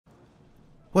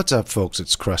What's up folks,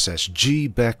 it's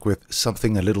CrossSG back with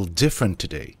something a little different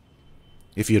today.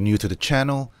 If you're new to the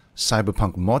channel,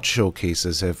 Cyberpunk mod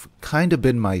showcases have kinda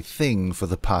been my thing for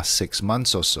the past 6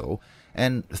 months or so,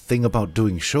 and the thing about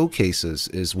doing showcases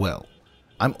is, well,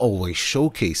 I'm always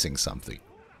showcasing something.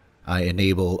 I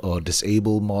enable or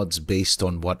disable mods based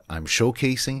on what I'm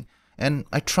showcasing, and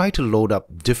I try to load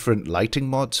up different lighting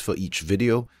mods for each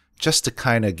video just to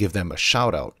kinda give them a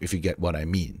shout out if you get what I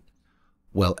mean.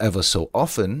 Well, ever so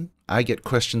often, I get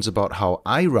questions about how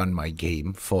I run my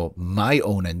game for my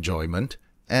own enjoyment,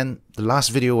 and the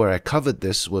last video where I covered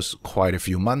this was quite a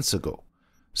few months ago.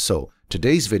 So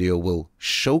today's video will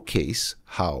showcase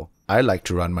how I like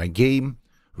to run my game,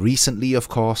 recently of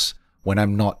course, when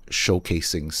I'm not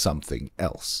showcasing something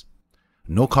else.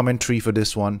 No commentary for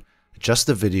this one, just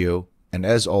the video, and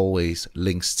as always,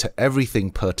 links to everything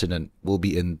pertinent will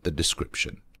be in the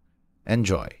description.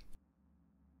 Enjoy!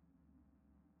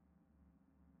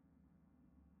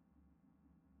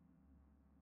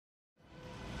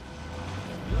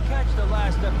 Catch the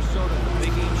last episode of the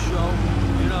Big Game Show,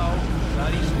 you know,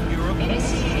 about Eastern Europe.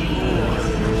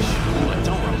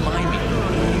 Don't remind me.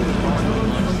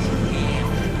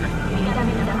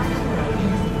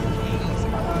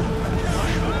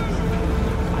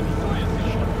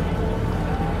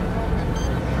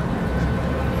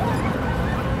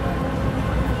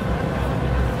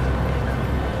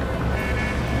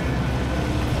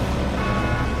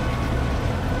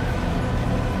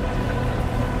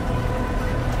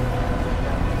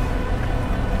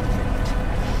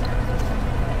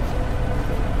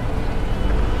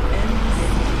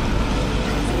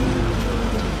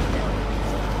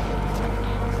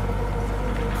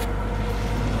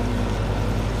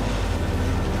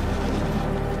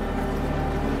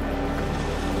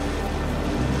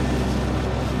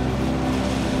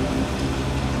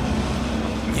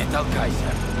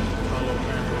 Kaiser.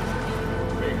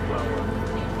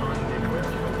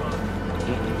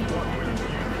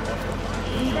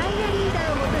 偉大なリーダ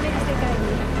ーを求める世界に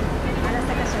荒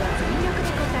坂社は全力で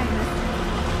応えます。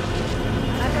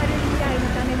明るい未来の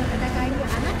ための戦いにあ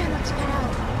なたの力を。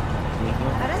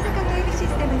荒坂警備シス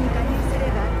テムに加入すれ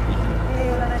ば平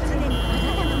和は常にあ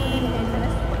なたのものになりま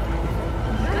す。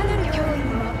いかなる脅威に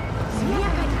も速や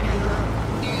かに対応。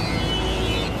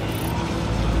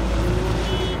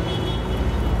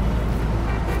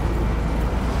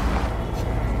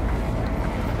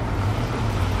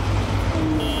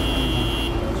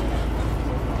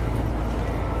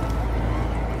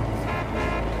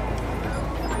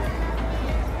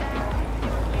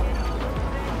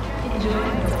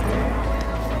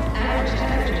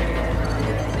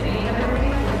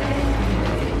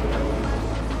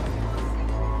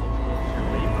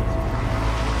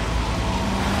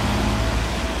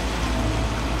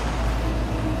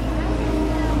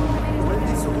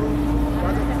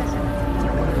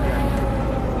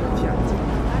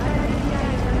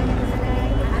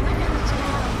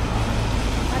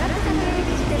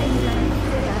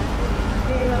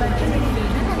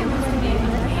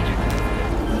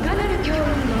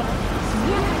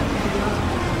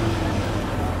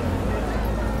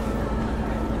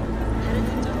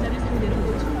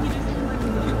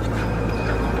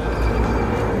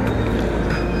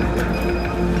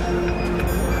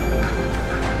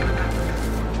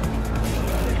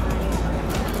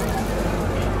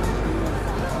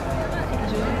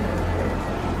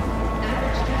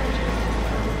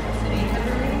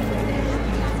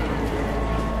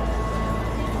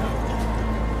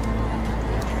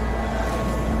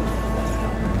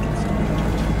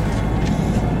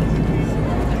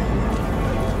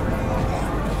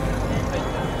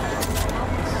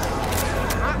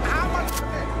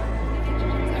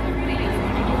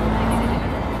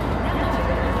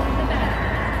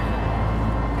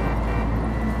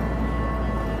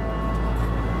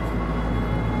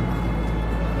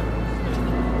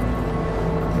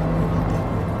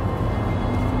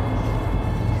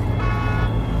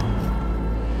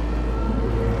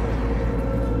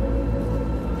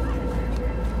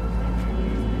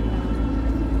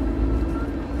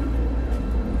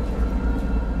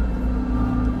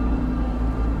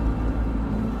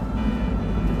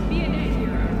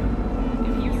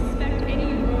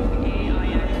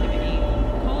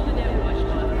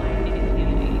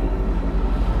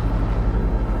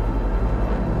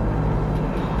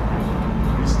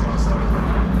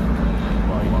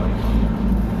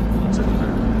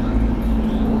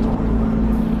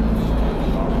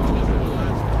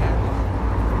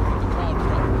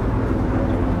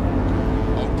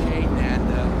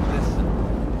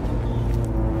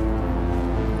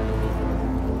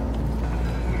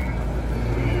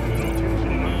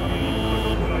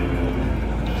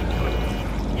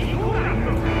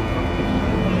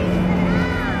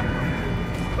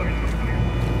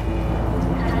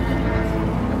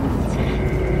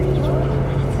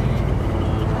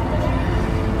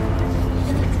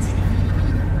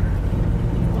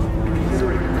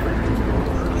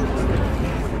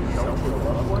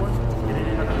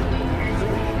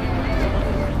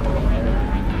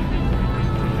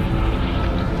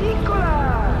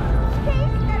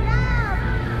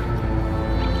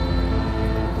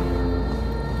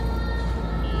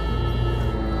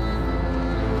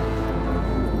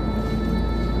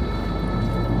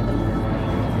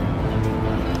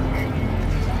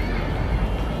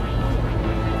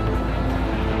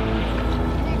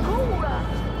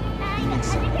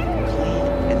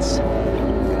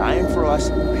us,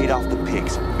 paid off the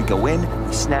pigs. We go in,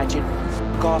 we snatch it,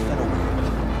 f*** off, and away.